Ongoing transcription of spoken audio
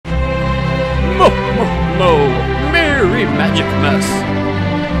Magicmas.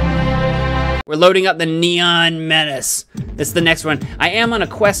 We're loading up the Neon Menace. This is the next one. I am on a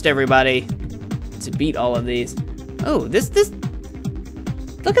quest, everybody, to beat all of these. Oh, this.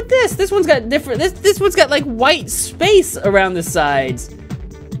 Look at this. This one's got different. This one's got like white space around the sides.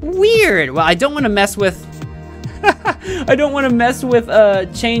 Weird. Well, I don't want to mess with. I don't want to mess with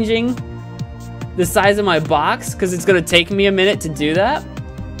changing the size of my box because it's gonna take me a minute to do that.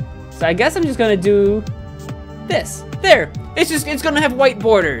 So I guess I'm just gonna do this. There. It's gonna have white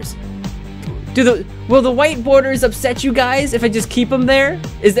borders. Will the white borders upset you guys if I just keep them there?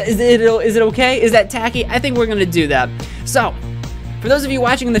 Is it okay? Is that tacky? I think we're gonna do that. So, for those of you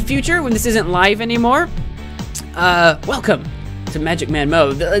watching in the future when this isn't live anymore, welcome to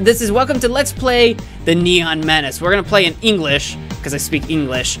MagicManMo. This is welcome to Let's Play the Neon Menace. We're gonna play in English because I speak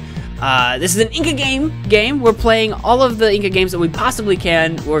English. This is an Inkagame game. We're playing all of the Inkagames that we possibly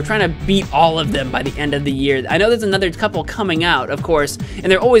can. We're trying to beat all of them by the end of the year. I know there's another couple coming out, of course,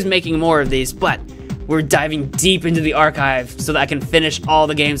 and they're always making more of these, but we're diving deep into the archive so that I can finish all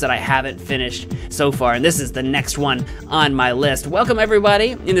the games that I haven't finished so far, and this is the next one on my list. Welcome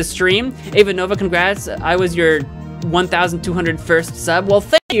everybody in the stream. Ava Nova, congrats. I was your 1,201st sub. Well,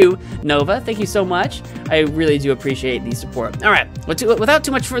 thank you, Nova. Thank you so much. I really do appreciate the support. All right, without too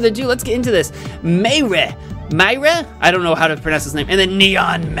much further ado, let's get into this. Mayré. I don't know how to pronounce his name. And the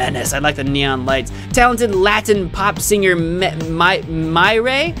Neon Menace. I like the neon lights. Talented Latin pop singer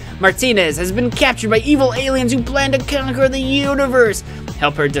Mayré Martinez has been captured by evil aliens who plan to conquer the universe.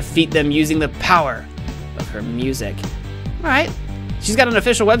 Help her defeat them using the power of her music. All right. She's got an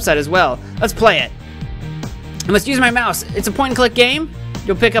official website as well. Let's play it. I must use my mouse. It's a point-and-click game.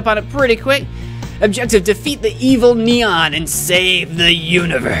 You'll pick up on it pretty quick. Objective, defeat the evil Neon and save the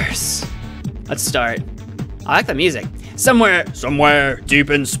universe. Let's start. I like the music. Somewhere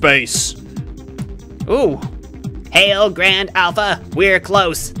deep in space. Ooh. Hail, Grand Alpha. We're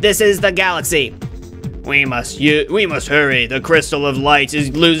close. This is the galaxy. We must hurry. The crystal of light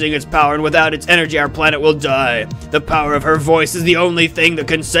is losing its power, and without its energy, our planet will die. The power of her voice is the only thing that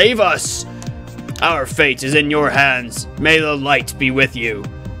can save us. Our fate is in your hands. May the light be with you.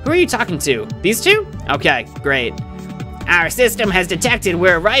 Who are you talking to? These two? Okay, great. Our system has detected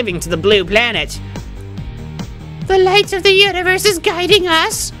we're arriving to the blue planet. The light of the universe is guiding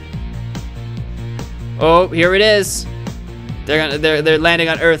us. Oh, here it is. They're landing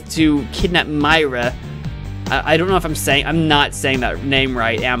on Earth to kidnap Mayré. I don't know if I'm not saying that name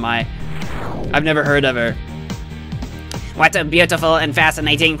right, am I? I've never heard of her. What a beautiful and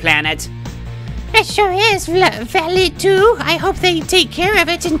fascinating planet. It sure is, valid too. I hope they take care of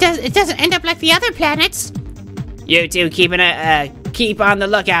it and it doesn't end up like the other planets. You two keep on the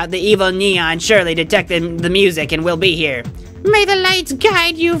lookout. The evil Neon surely detected the music and will be here. May the lights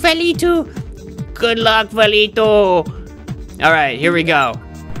guide you, Valito. Good luck, Valito. All right, here we go.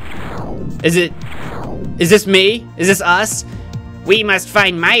 Is this me? Is this us? We must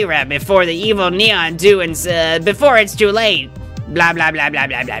find Mayré before the evil Neon do and before it's too late. Blah blah blah blah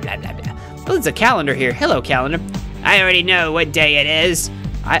blah blah blah blah blah. Oh, there's a calendar here. Hello, calendar. I already know what day it is.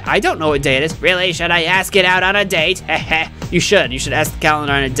 I don't know what day it is. Really? Should I ask it out on a date? You should. You should ask the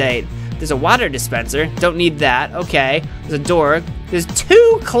calendar on a date. There's a water dispenser. Don't need that. Okay. There's a door. There's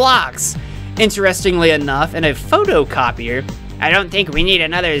 2 clocks, interestingly enough, and a photocopier. I don't think we need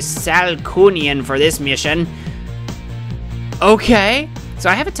another Salcunian for this mission. Okay. So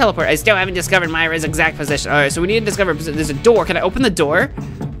I have a teleport. I still haven't discovered Mayré's exact position. All right, so we need to discover. There's a door. Can I open the door?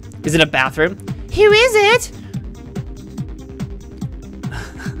 Is it a bathroom? Who is it?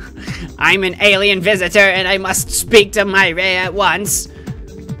 I'm an alien visitor and I must speak to Mayré at once.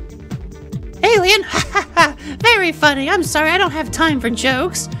 Alien? Very funny. I'm sorry, I don't have time for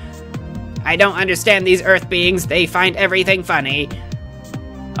jokes. I don't understand these Earth beings. They find everything funny.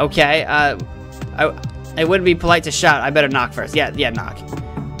 Okay, it wouldn't be polite to shout. I better knock first. Yeah, knock.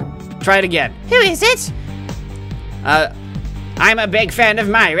 Try it again. Who is it? I'm a big fan of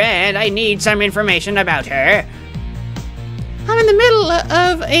Mayré, and I need some information about her. I'm in the middle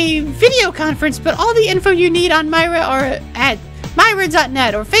of a video conference, but all the info you need on Mayré are at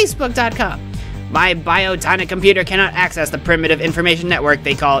Mayré.net or Facebook.com. My biotonic computer cannot access the primitive information network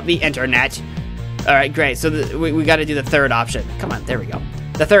they call the internet. All right, great. So we got to do the third option. Come on, there we go.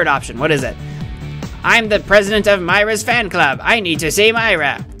 The third option, what is it? I'm the president of Mayré's fan club. I need to see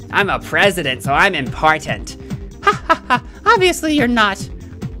Mayré. I'm a president, so I'm important. Ha ha ha. Obviously you're not.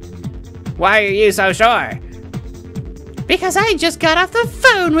 Why are you so sure? Because I just got off the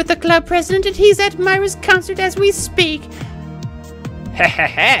phone with the club president and he's at Mayré's concert as we speak.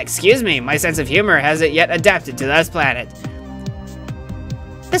 Excuse me, my sense of humor hasn't yet adapted to this planet.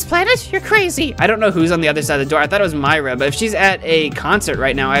 This planet? You're crazy. I don't know who's on the other side of the door. I thought it was Mayré, but if she's at a concert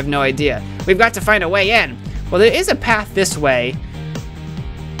right now, I have no idea. We've got to find a way in. Well, there is a path this way.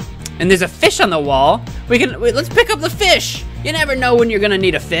 And there's a fish on the wall. Let's pick up the fish. You never know when you're gonna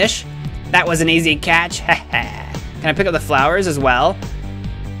need a fish. That was an easy catch. Can I pick up the flowers as well?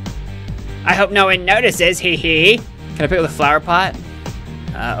 I hope no one notices, hee hee. Can I pick up the flower pot?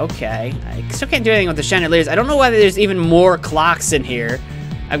 Okay. I still can't do anything with the chandeliers. I don't know whether there's even more clocks in here.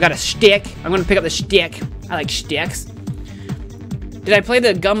 I've got a stick. I'm gonna pick up the stick. I like sticks. Did I play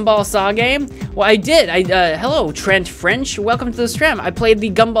the Gumball Saw game? Well, I did. Hello, Trent French. Welcome to the stream. I played the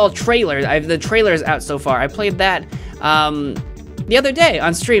Gumball trailer. The trailer's out so far. I played that the other day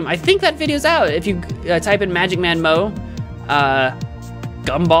on stream. I think that video's out. If you type in MagicManMo,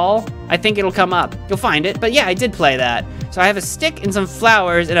 Gumball, I think it'll come up. You'll find it. But yeah, I did play that. So I have a stick and some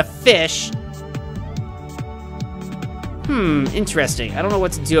flowers and a fish. Interesting. I don't know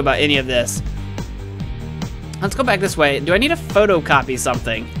what to do about any of this. Let's go back this way. Do I need to photocopy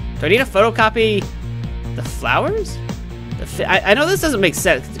something? Do I need to photocopy the flowers? I know this doesn't make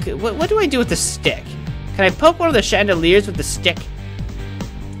sense. What do I do with the stick? Can I poke one of the chandeliers with the stick?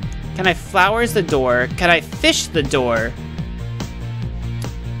 Can I flowers the door? Can I fish the door?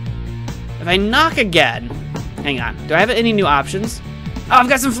 If I knock again, hang on. Do I have any new options? Oh, I've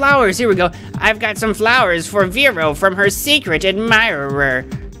got some flowers. Here we go. I've got some flowers for Vero from her secret admirer.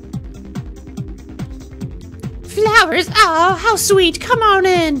 Flowers? Oh, how sweet. Come on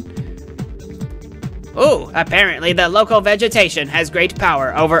in. Oh, apparently the local vegetation has great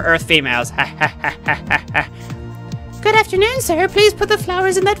power over Earth females. Good afternoon, sir. Please put the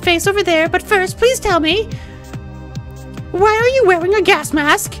flowers in that vase over there. But first, please tell me, why are you wearing a gas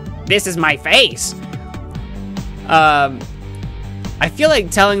mask? This is my face. I feel like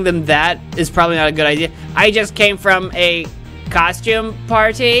telling them that is probably not a good idea. I just came from a costume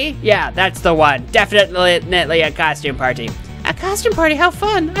party. Yeah, that's the one. Definitely a costume party. A costume party? How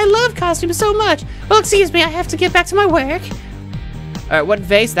fun. I love costumes so much. Well, excuse me, I have to get back to my work. All right, what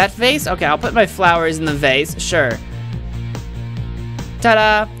vase? That vase? Okay, I'll put my flowers in the vase. Sure.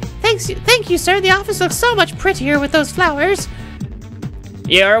 Ta-da. Thank you, sir. The office looks so much prettier with those flowers.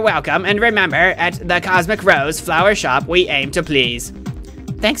 You're welcome, and remember, at the Cosmic Rose Flower Shop, we aim to please.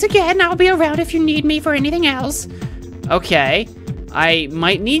 Thanks again. I'll be around if you need me for anything else. Okay. I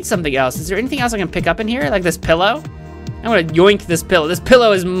might need something else. Is there anything else I can pick up in here? Like this pillow? I'm gonna yoink this pillow. This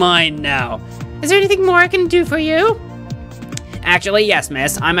pillow is mine now. Is there anything more I can do for you? Actually, yes,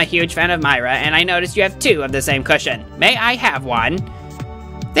 miss. I'm a huge fan of Mayré, and I noticed you have 2 of the same cushion. May I have one?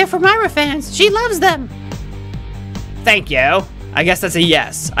 They're for Mayré fans. She loves them. Thank you. I guess that's a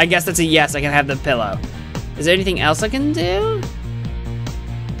yes. I can have the pillow. Is there anything else I can do?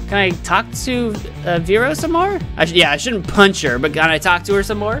 Can I talk to Vero some more? I shouldn't punch her, but can I talk to her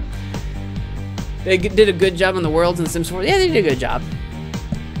some more? They did a good job on the worlds in Sims 4. Yeah, they did a good job.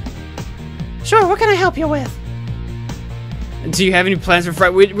 Sure, what can I help you with? Do you have any plans for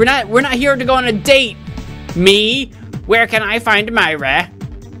Friday? We're not here to go on a date. Me? Where can I find Mayré?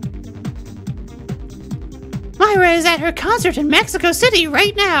 Mayré is at her concert in Mexico City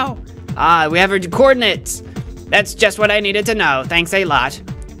right now. Ah, we have her coordinates. That's just what I needed to know. Thanks a lot.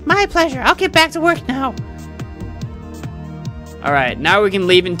 My pleasure. I'll get back to work now. All right, now we can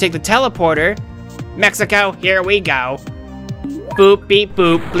leave and take the teleporter. Mexico, here we go. Boop, beep,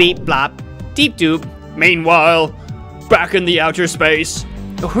 boop, bleep, blop, deep doop. Meanwhile, back in the outer space.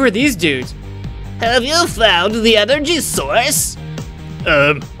 Oh, who are these dudes? Have you found the energy source?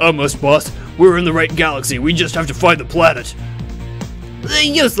 Almost, boss. We're in the right galaxy. We just have to find the planet.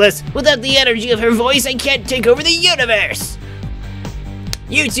 Useless. Without the energy of her voice, I can't take over the universe.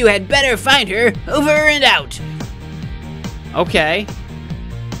 You two had better find her. Over and out. Okay.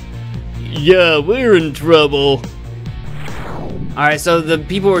 Yeah, we're in trouble. All right, so the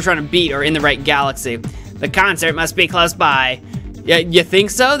people we're trying to beat are in the right galaxy. The concert must be close by. Yeah, you think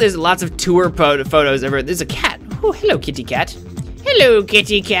so? There's lots of tour photos everywhere. There's a cat. Oh, hello, kitty cat. Hello,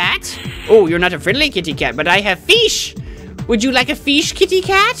 kitty cat. Oh, you're not a friendly kitty cat, but I have fish. Would you like a fish, kitty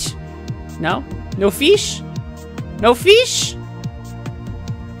cat? No? No fish? No fish?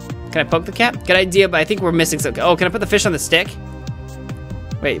 Can I poke the cat? Good idea, but I think we're missing something. Oh, can I put the fish on the stick?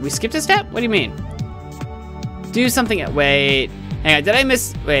 Wait, we skipped a step? What do you mean? Do something. Wait. Hang on. Did I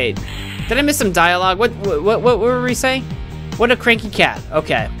miss some dialogue? What were we saying? What a cranky cat.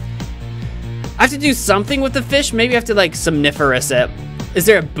 Okay. I have to do something with the fish. Maybe I have to like somniferous it. Is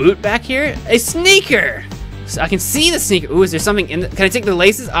there a boot back here? A sneaker. So I can see the sneaker. Ooh, is there something in? Can I take the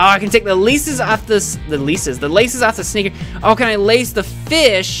laces? Oh, I can take the laces off the laces off the sneaker. Oh, can I lace the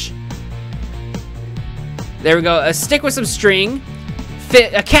fish? There we go. A stick with some string.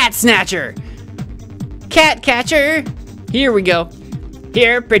 a cat snatcher. Cat catcher. Here we go.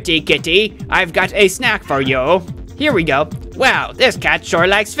 Here, pretty kitty, I've got a snack for you. Here we go. Wow, this cat sure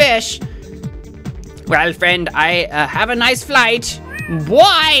likes fish. Well, friend, I have a nice flight.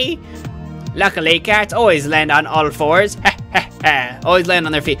 Why? Luckily, cats always land on all fours. Always land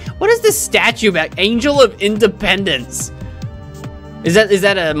on their feet. What is this statue about? Angel of Independence. Is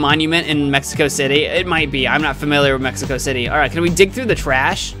that a monument in Mexico City? It might be. I'm not familiar with Mexico City. All right, can we dig through the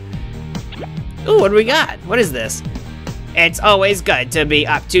trash? Ooh, what do we got? What is this? It's always good to be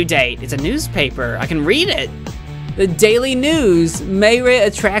up to date. It's a newspaper. I can read it. The Daily News. Mayré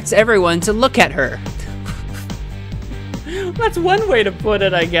attracts everyone to look at her. That's one way to put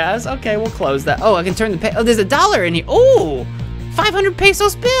it, I guess. Okay, we'll close that. Oh, I can turn the oh, there's $1 in here. Oh, 500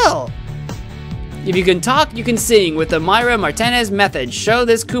 pesos bill. If you can talk, you can sing with the Mayré Martinez method. Show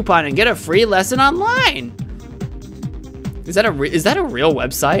this coupon and get a free lesson online. Is that a real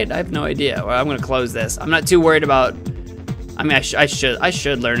website? I have no idea. Well, I'm gonna close this. I'm not too worried about. I mean, I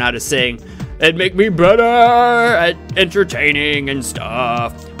should learn how to sing. It'd make me better at entertaining and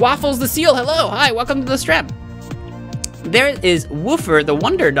stuff. Waffles the Seal. Hello, hi, welcome to the strap. There is Woofer, the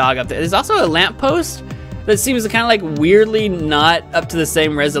wonder dog up there. There's also a lamppost that seems kind of like weirdly not up to the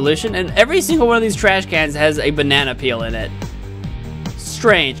same resolution, and every single one of these trash cans has a banana peel in it.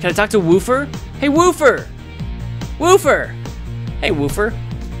 Strange. Can I talk to Woofer? Hey, Woofer! Woofer! Hey, Woofer.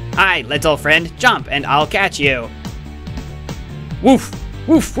 Hi, little friend. Jump and I'll catch you. Woof,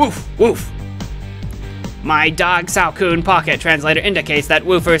 woof, woof, woof. My dog Salcoon pocket translator indicates that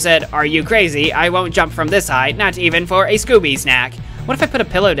Woofer said, "Are you crazy? I won't jump from this high, not even for a Scooby snack." What if I put a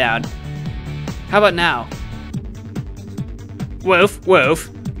pillow down? How about now? Woof, woof.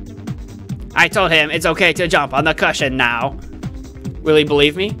 I told him it's okay to jump on the cushion now. Will he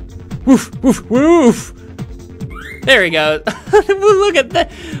believe me? Woof, woof, woof. There he goes. Look at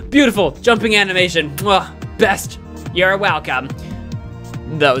that. Beautiful jumping animation. Oh, best. You're welcome.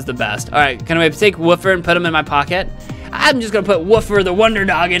 That was the best. All right, can I take Woofer and put him in my pocket? I'm just gonna put Woofer the Wonder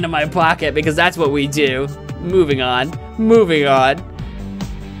Dog into my pocket because that's what we do. Moving on, moving on.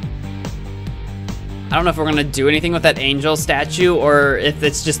 I don't know if we're gonna do anything with that angel statue or if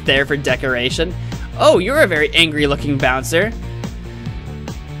it's just there for decoration. Oh, you're a very angry looking bouncer.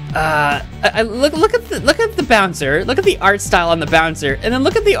 Look at the bouncer. Look at the art style on the bouncer, and then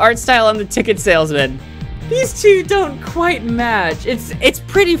look at the art style on the ticket salesman. These two don't quite match. It's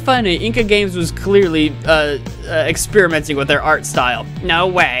pretty funny. Inkagames was clearly experimenting with their art style. No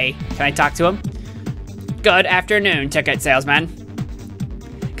way. Can I talk to him? Good afternoon, ticket salesman.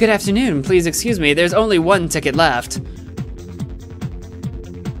 Good afternoon. Please excuse me. There's only one ticket left.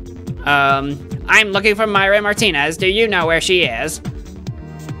 I'm looking for Mayré Martinez. Do you know where she is?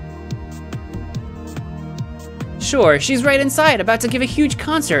 Sure, she's right inside, about to give a huge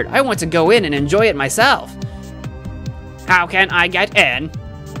concert. I want to go in and enjoy it myself. How can I get in?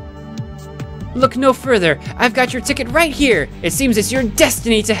 Look no further. I've got your ticket right here. It seems it's your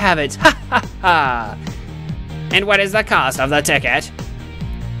destiny to have it. Ha ha ha. And what is the cost of the ticket?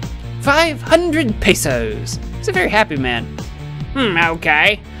 500 pesos. He's a very happy man.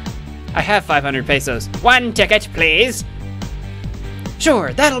 Okay. I have 500 pesos. One ticket, please.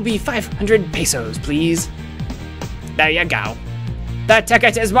 Sure, that'll be 500 pesos, please. There you go. The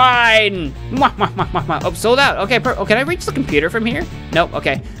ticket is mine! Oh, sold out. Okay, oh, can I reach the computer from here? Nope,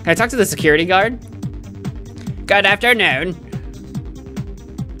 okay. Can I talk to the security guard? Good afternoon.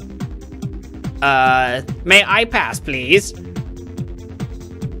 May I pass, please?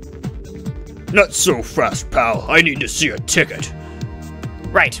 Not so fast, pal. I need to see a ticket.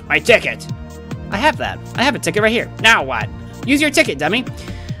 Right, my ticket. I have that. I have a ticket right here. Now what? Use your ticket, dummy.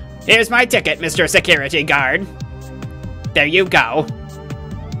 Here's my ticket, Mr. Security Guard. There you go.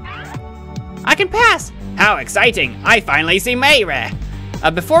 I can pass. How exciting. I finally see Mayré.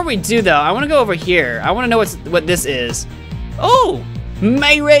 Before we do, though, I want to go over here. I want to know what this is. Oh,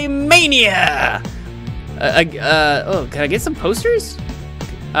 Mayré Mania. Oh, can I get some posters?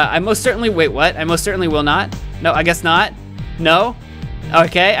 I most certainly, wait, what? I most certainly will not. No, I guess not. No?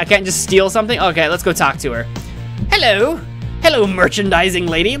 Okay, I can't just steal something? Okay, let's go talk to her. Hello. Hello, merchandising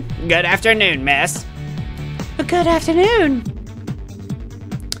lady. Good afternoon, miss. Good afternoon.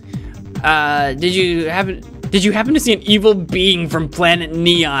 Did you happen to see an evil being from Planet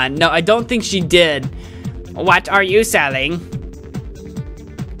Neon? No, I don't think she did. What are you selling?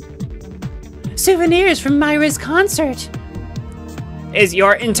 Souvenirs from Mayré's concert. Is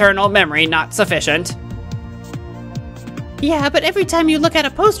your internal memory not sufficient? Yeah, but every time you look at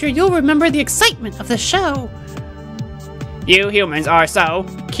a poster, you'll remember the excitement of the show. You humans are so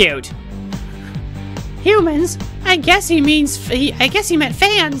cute. Humans? I guess he meant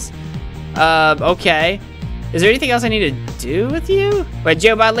fans. Okay. Is there anything else I need to do with you? Would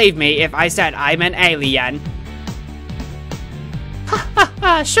you believe me if I said I'm an alien?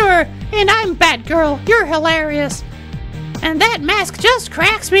 Sure. And I'm Batgirl. You're hilarious. And that mask just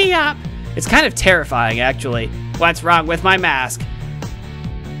cracks me up. It's kind of terrifying, actually. What's wrong with my mask?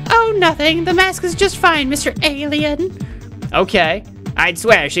 Oh, nothing. The mask is just fine, Mr. Alien. Okay. I'd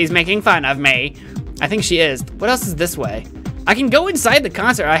swear she's making fun of me. I think she is. What else is this way? I can go inside the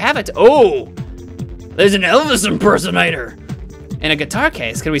concert. I have it. Oh! There's an Elvis impersonator. In a guitar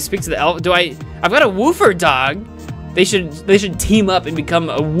case. Can we speak to the elf? I've got a woofer dog. They should team up and become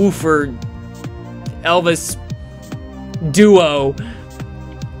a woofer Elvis duo.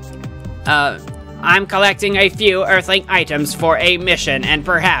 I'm collecting a few Earthling items for a mission, and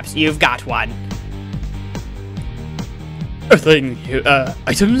perhaps you've got one. Earthling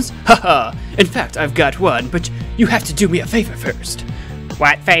items? Haha. In fact, I've got one, but you have to do me a favor first.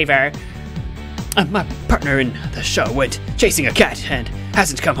 What favor? My partner in the show went chasing a cat and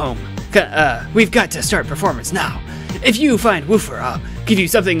hasn't come home. We've got to start performance now. If you find Woofer, I'll give you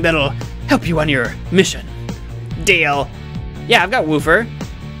something that'll help you on your mission. Deal. Yeah, I've got Woofer.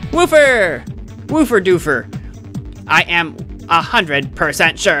 Woofer! Woofer doofer. I am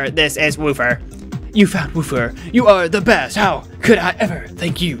 100% sure this is Woofer. You found Woofer. You are the best. How could I ever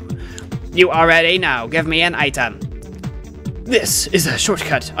thank you? You already know. Give me an item. This is a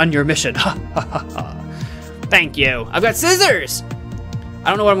shortcut on your mission. Ha ha ha ha. Thank you. I've got scissors. I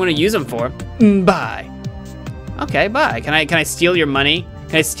don't know what I'm going to use them for. Bye. Okay, bye. Can I steal your money?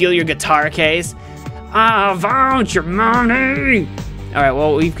 Can I steal your guitar case? I want your money. All right,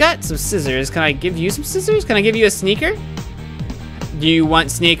 well, we've got some scissors. Can I give you some scissors? Can I give you a sneaker? Do you want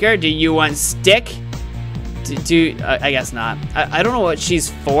sneaker? Do you want stick? I guess not. I don't know what she's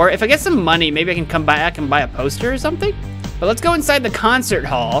for. If I get some money, maybe I can come back and buy a poster or something. But let's go inside the concert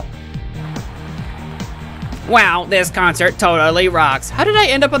hall. Wow, this concert totally rocks. How did I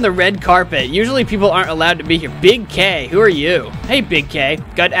end up on the red carpet? Usually people aren't allowed to be here. Big K, who are you? Hey, Big K.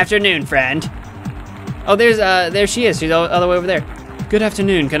 Good afternoon, friend. Oh, there she is. She's all the way over there. Good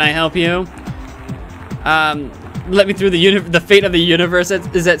afternoon. Can I help you? Let me through. The fate of the universe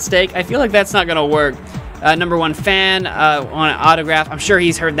is at stake. I feel like that's not gonna work. Number one fan, want an autograph. I'm sure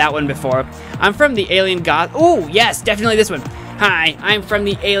he's heard that one before. I'm from the Alien Gossip. Oh, yes, definitely this one. Hi, I'm from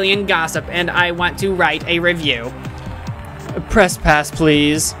the Alien Gossip, and I want to write a review. A press pass,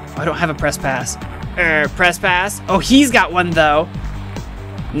 please. Oh, I don't have a press pass. Press pass? Oh, he's got one, though.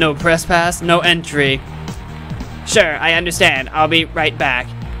 No press pass, no entry. Sure, I understand. I'll be right back.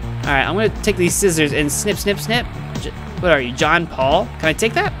 All right, I'm gonna take these scissors and snip, snip, snip. What are you, John Paul? Can I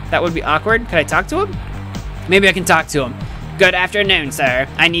take that? That would be awkward. Can I talk to him? Maybe I can talk to him. Good afternoon, sir.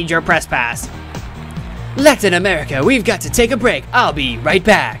 I need your press pass. Latin America, we've got to take a break. I'll be right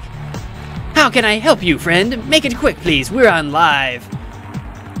back. How can I help you, friend? Make it quick, please. We're on live.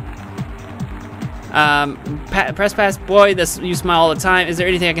 Press pass, boy, you smile all the time. Is there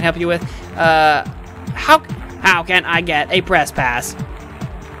anything I can help you with? How can I get a press pass?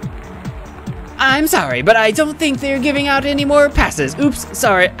 I'm sorry, but I don't think they're giving out any more passes. Oops,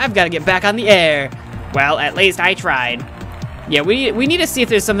 sorry, I've got to get back on the air. Well, at least I tried. Yeah, we need to see if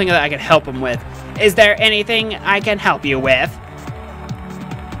there's something that I can help him with. Is there anything I can help you with?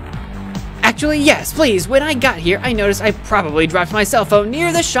 Actually, yes, please. When I got here, I noticed I probably dropped my cell phone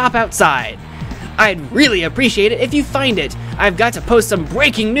near the shop outside. I'd really appreciate it if you find it. I've got to post some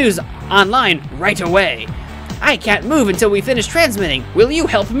breaking news online right away. I can't move until we finish transmitting. Will you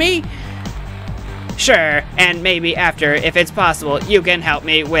help me? Sure, and maybe after, if it's possible, you can help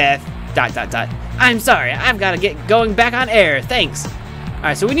me with ... I'm sorry, I've got to get going back on air. Thanks. All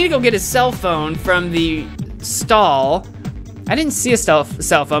right, so we need to go get his cell phone from the stall. I didn't see a cell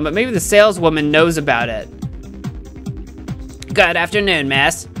phone, but maybe the saleswoman knows about it. Good afternoon,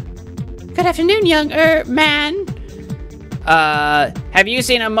 miss. Good afternoon, young man. Have you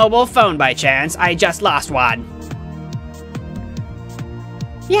seen a mobile phone by chance? I just lost one.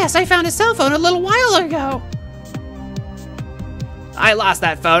 Yes, I found a cell phone a little while ago. I lost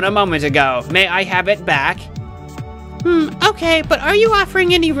that phone a moment ago. May I have it back? Okay, but are you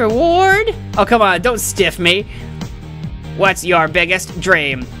offering any reward? Oh, come on, don't stiff me. What's your biggest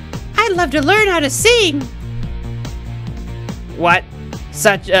dream? I'd love to learn how to sing. What's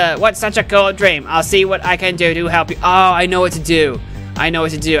such a cool dream? I'll see what I can do to help you. Oh, I know what to do. I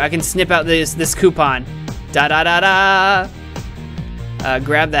can snip out this coupon. Da-da-da-da.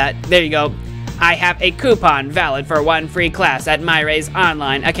 Grab that. There you go. I have a coupon valid for 1 free class at Mayré's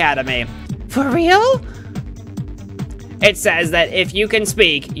online academy. For real? It says that if you can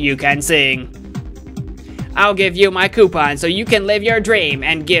speak, you can sing. I'll give you my coupon so you can live your dream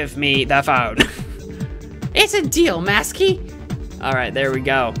and give me the phone. It's a deal, Masky. All right, there we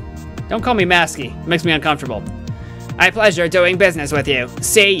go. Don't call me Masky. It makes me uncomfortable. My pleasure doing business with you.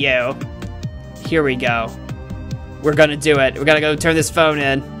 See you. Here we go. We're gonna do it. We gotta go turn this phone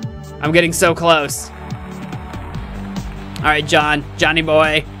in. I'm getting so close. All right, Johnny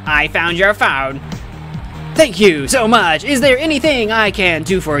boy, I found your phone. thank you so much. Is there anything I can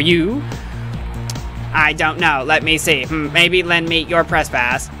do for you? I don't know. Let me see. Maybe lend me your press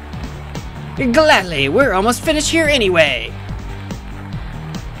pass. Gladly, we're almost finished here anyway.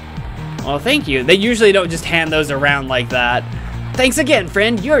 Well, thank you. They usually don't just hand those around like that. Thanks again,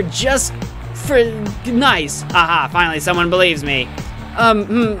 friend. You're just nice. Aha, finally someone believes me.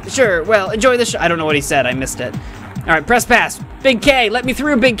 Sure. Well, enjoy the show. I don't know what he said. I missed it. All right, press pass. Big K, let me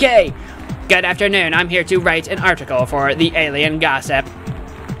through, Big K. Good afternoon. I'm here to write an article for the Alien Gossip.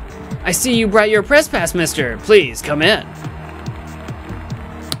 I see you brought your press pass, mister. Please, come in.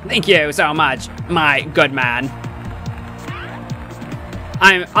 Thank you so much, my good man.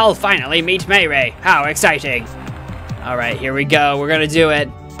 I'll finally meet Mayré. How exciting. All right, here we go. We're gonna do it.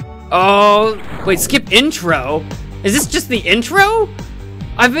 Oh, wait, skip intro? Is this just the intro?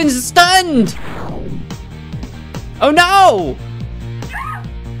 I've been stunned. Oh no!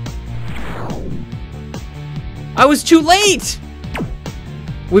 I was too late!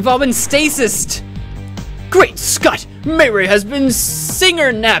 We've all been stasised. Great Scott! Mayré has been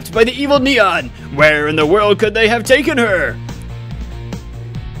singer-napped by the evil Neon. Where in the world could they have taken her?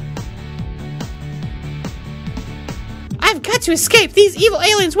 I've got to escape. These evil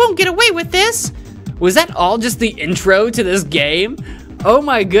aliens won't get away with this. Was that all just the intro to this game? Oh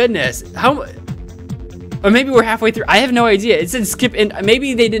my goodness. How... Or maybe we're halfway through. I have no idea. It said skip in.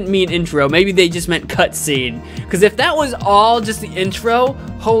 Maybe they didn't mean intro. Maybe they just meant cutscene. Because if that was all just the intro,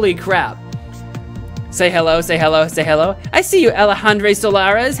 holy crap. Say hello, say hello, say hello. I see you, Alejandro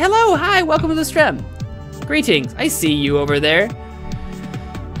Solares. Hello, hi, welcome to the stream. Greetings. I see you over there.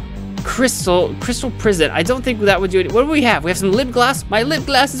 Crystal Prison. I don't think that would do it. What do we have? We have some lip gloss. My lip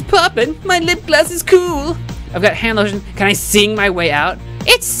gloss is popping. My lip gloss is cool. I've got hand lotion. Can I sing my way out?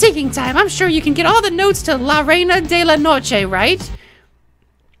 It's singing time. I'm sure you can get all the notes to La Reina de la Noche, right?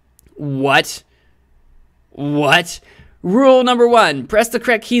 What? What? Rule number 1. Press the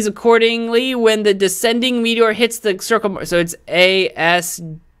correct keys accordingly when the descending meteor hits the circle. So it's A, S,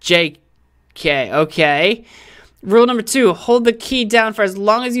 J, K. Okay. Rule number 2. Hold the key down for as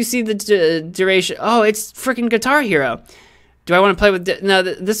long as you see the duration. Oh, it's freaking Guitar Hero. Do I want to play with... No,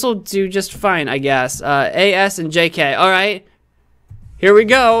 this will do just fine, I guess. A, S, and J, K. All right. Here we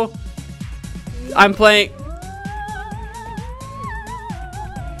go. I'm playing.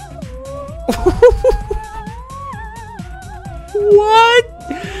 What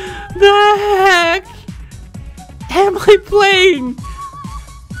the heck am I playing?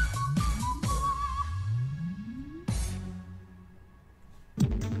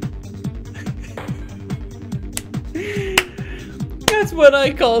 That's what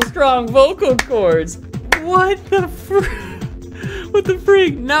I call strong vocal cords. What the What the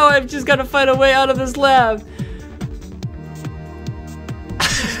freak? Now I've just got to find a way out of this lab.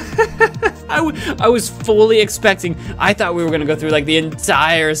 I was fully expecting. I thought we were gonna go through like the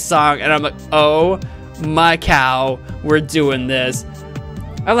entire song, and I'm like, oh my cow, we're doing this.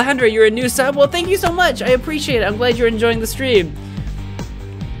 Alejandro, you're a new sub. Well, thank you so much. I appreciate it. I'm glad you're enjoying the stream.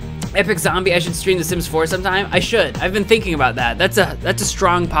 Epic Zombie, I should stream The Sims 4 sometime. I should. I've been thinking about that. That's a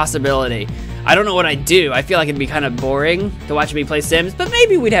strong possibility. I don't know what I'd do. I feel like it'd be kind of boring to watch me play Sims, but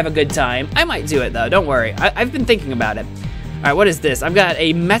maybe we'd have a good time. I might do it though, don't worry. I've been thinking about it. All right, what is this? I've got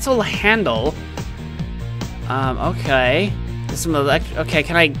a metal handle. Okay. Some okay,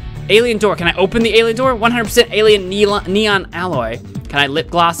 can I, alien door, can I open the alien door? 100% alien neon alloy. Can I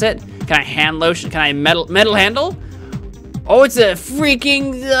lip gloss it? Can I hand lotion? Can I metal handle? Oh, it's a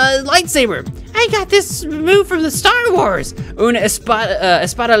freaking lightsaber. I got this move from the Star Wars. Una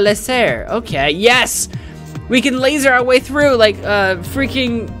espada laser. Okay, yes. We can laser our way through like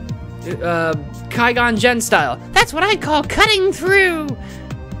freaking Qui-Gon Jinn style. That's what I call cutting through.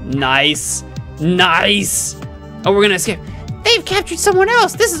 Nice, nice. Oh, we're gonna escape. They've captured someone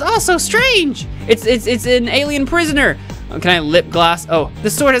else. This is all so strange. It's an alien prisoner. Oh, can I lip gloss? Oh, the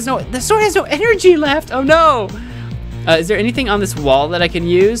sword has no energy left. Oh no. Is there anything on this wall that I can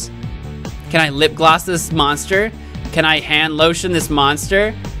use? Can I lip gloss this monster? Can I hand lotion this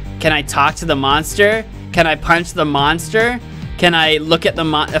monster? Can I talk to the monster? Can I punch the monster? Can I look at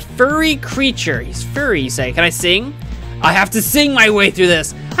a furry creature? He's furry, you say. Can I sing? I have to sing my way through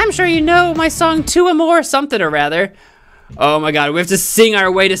this. I'm sure you know my song, Two or More, something or rather. Oh my god, we have to sing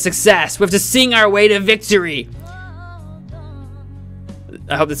our way to success. We have to sing our way to victory.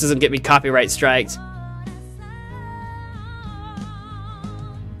 I hope this doesn't get me copyright striked.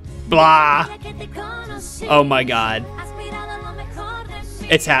 Blah. Oh my god.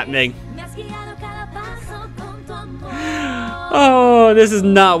 It's happening. Oh, this is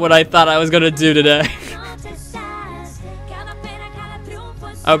not what I thought I was gonna do today.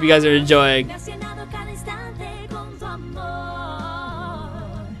 I hope you guys are enjoying.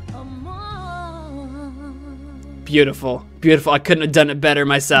 Beautiful, beautiful. I couldn't have done it better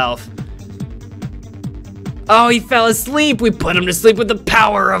myself. Oh, he fell asleep. We put him to sleep with the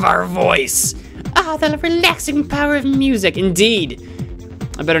power of our voice. Ah, the relaxing power of music. Indeed.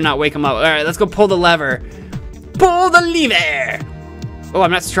 I better not wake him up. All right, let's go pull the lever. Pull the lever. Oh,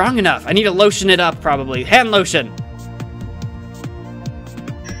 I'm not strong enough. I need to lotion it up, probably. Hand lotion.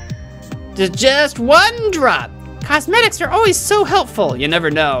 Just one drop. Cosmetics are always so helpful. You never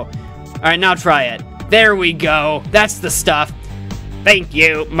know. All right, now try it. There we go. That's the stuff. Thank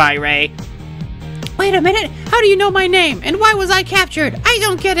you, Mayré. Wait a minute. How do you know my name? And why was I captured? I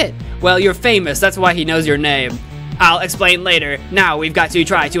don't get it. Well, you're famous. That's why he knows your name. I'll explain later. Now we've got to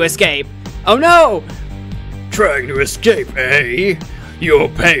try to escape. Oh no! Trying to escape, eh? You'll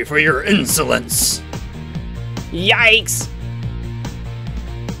pay for your insolence. Yikes!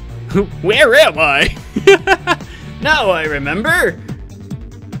 Where am I? Now I remember.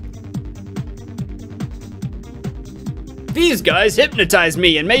 These guys hypnotized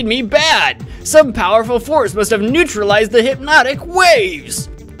me and made me bad. Some powerful force must have neutralized the hypnotic waves.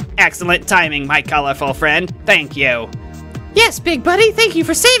 Excellent timing, my colorful friend. Thank you. Yes, big buddy. Thank you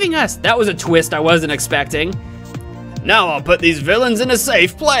for saving us. That was a twist I wasn't expecting. Now I'll put these villains in a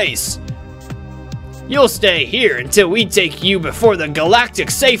safe place. You'll stay here until we take you before the Galactic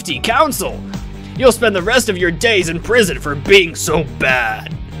Safety Council. You'll spend the rest of your days in prison for being so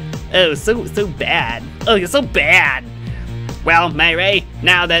bad. Oh, so bad. Oh, you're so bad. Well, Mayré,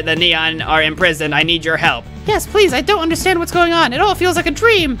 now that the Neon are in prison, I need your help. Yes, please. I don't understand what's going on. It all feels like a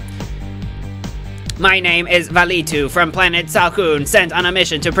dream. My name is Valitu from planet Salkun, sent on a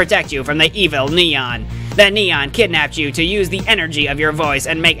mission to protect you from the evil Neon. The Neon kidnapped you to use the energy of your voice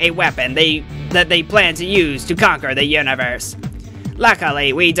and make a weapon that they plan to use to conquer the universe.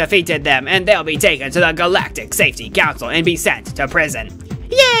 Luckily, we defeated them, and they'll be taken to the Galactic Safety Council and be sent to prison.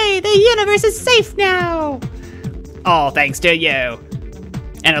 Yay! The universe is safe now! All thanks to you.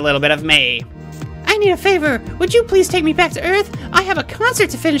 And a little bit of me. I need a favor. Would you please take me back to Earth? I have a concert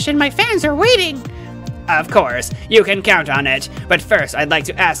to finish and my fans are waiting. Of course, you can count on it. But first, I'd like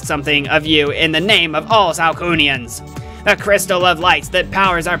to ask something of you in the name of all Salkunians. The crystal of light that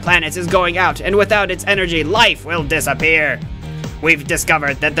powers our planet is going out, and without its energy, life will disappear. We've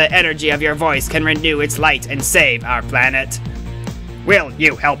discovered that the energy of your voice can renew its light and save our planet. Will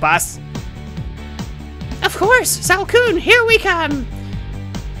you help us? Of course, Salkun, here we come.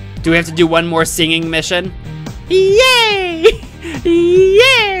 Do we have to do one more singing mission? Yay!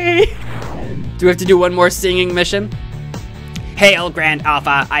 Yay! Do we have to do one more singing mission? Hail, Grand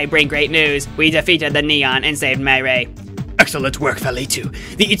Alpha, I bring great news. We defeated the Neon and saved Mayré. Excellent work, Valitu.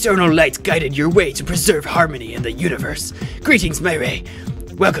 The eternal light guided your way to preserve harmony in the universe. Greetings, Mayré.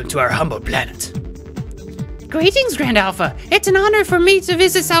 Welcome to our humble planet. Greetings, Grand Alpha. It's an honor for me to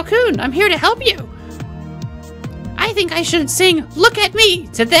visit Salkun. I'm here to help you. I think I should sing Look at Me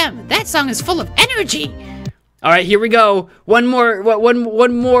to them. That song is full of energy. All right, here we go. One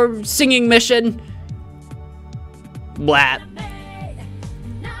more singing mission. Blat.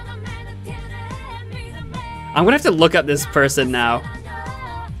 I'm gonna have to look up this person now.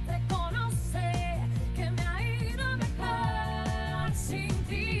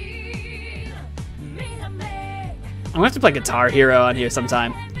 I'm gonna have to play Guitar Hero on here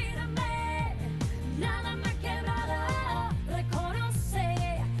sometime.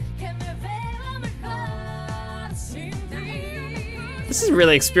 This is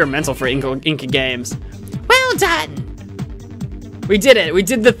really experimental for Inkagames. Well done. We did it. We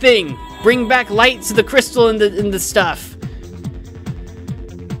did the thing. Bring back light to the crystal and the stuff.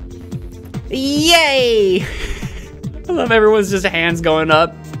 Yay! I love everyone's just hands going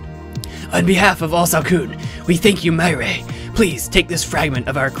up. On behalf of all Salkun, we thank you, Mayré. Please take this fragment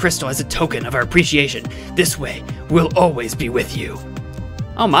of our crystal as a token of our appreciation. This way, we'll always be with you.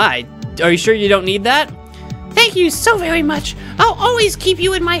 Oh my, are you sure you don't need that? Thank you so very much. I'll always keep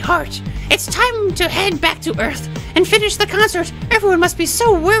you in my heart. It's time to head back to Earth and finish the concert. Everyone must be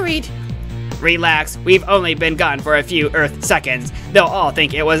so worried. Relax, we've only been gone for a few Earth seconds. They'll all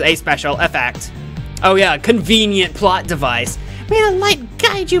think it was a special effect. Oh yeah, convenient plot device. May the light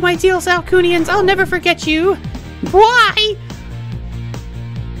guide you, my dear Salkunians. I'll never forget you. Why?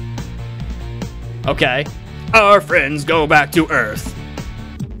 Okay. Our friends go back to Earth.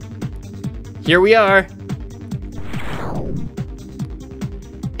 Here we are.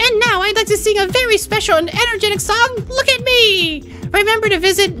 And now I'd like to sing a very special and energetic song, Look at Me! Remember to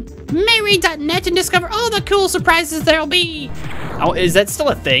visit Mayré.net and discover all the cool surprises there'll be. Oh, is that still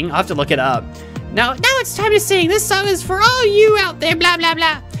a thing? I'll have to look it up. Now it's time to sing. This song is for all you out there, blah, blah,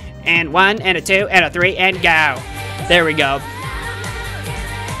 blah. And 1, and a 2, and a 3, and go. There we go.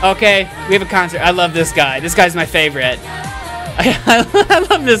 Okay, we have a concert. I love this guy. This guy's my favorite. I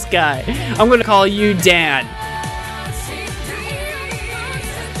love this guy. I'm gonna call you Dan.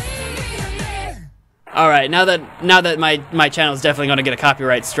 All right, now that my channel is definitely gonna get a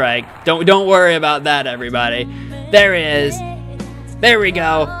copyright strike. Don't worry about that, everybody. There it is. There we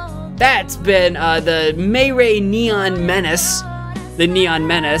go. That's been the Mayré Neon Menace. The Neon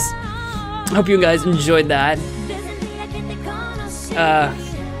Menace. Hope you guys enjoyed that.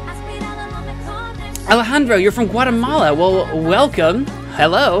 Alejandro, you're from Guatemala. Well, welcome.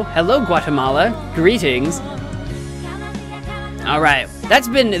 Hello, Guatemala. Greetings. All right, that's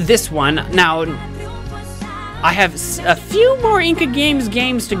been this one. Now, I have a few more Inkagames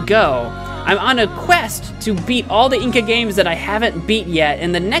games to go. I'm on a quest to beat all the Inkagames that I haven't beat yet,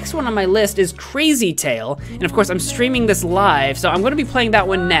 and the next one on my list is Crazy Tail. And of course, I'm streaming this live, so I'm gonna be playing that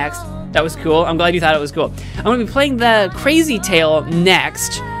one next. That was cool. I'm glad you thought it was cool. I'm gonna be playing the Crazy Tail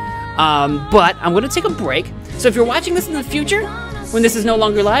next, but I'm gonna take a break. So if you're watching this in the future, when this is no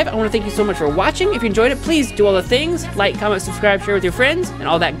longer live, I wanna thank you so much for watching. If you enjoyed it, please do all the things, like, comment, subscribe, share with your friends, and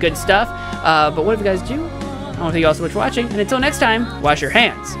all that good stuff. But whatever you guys do, I wanna thank you all so much for watching, and until next time, wash your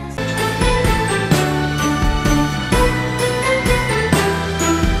hands.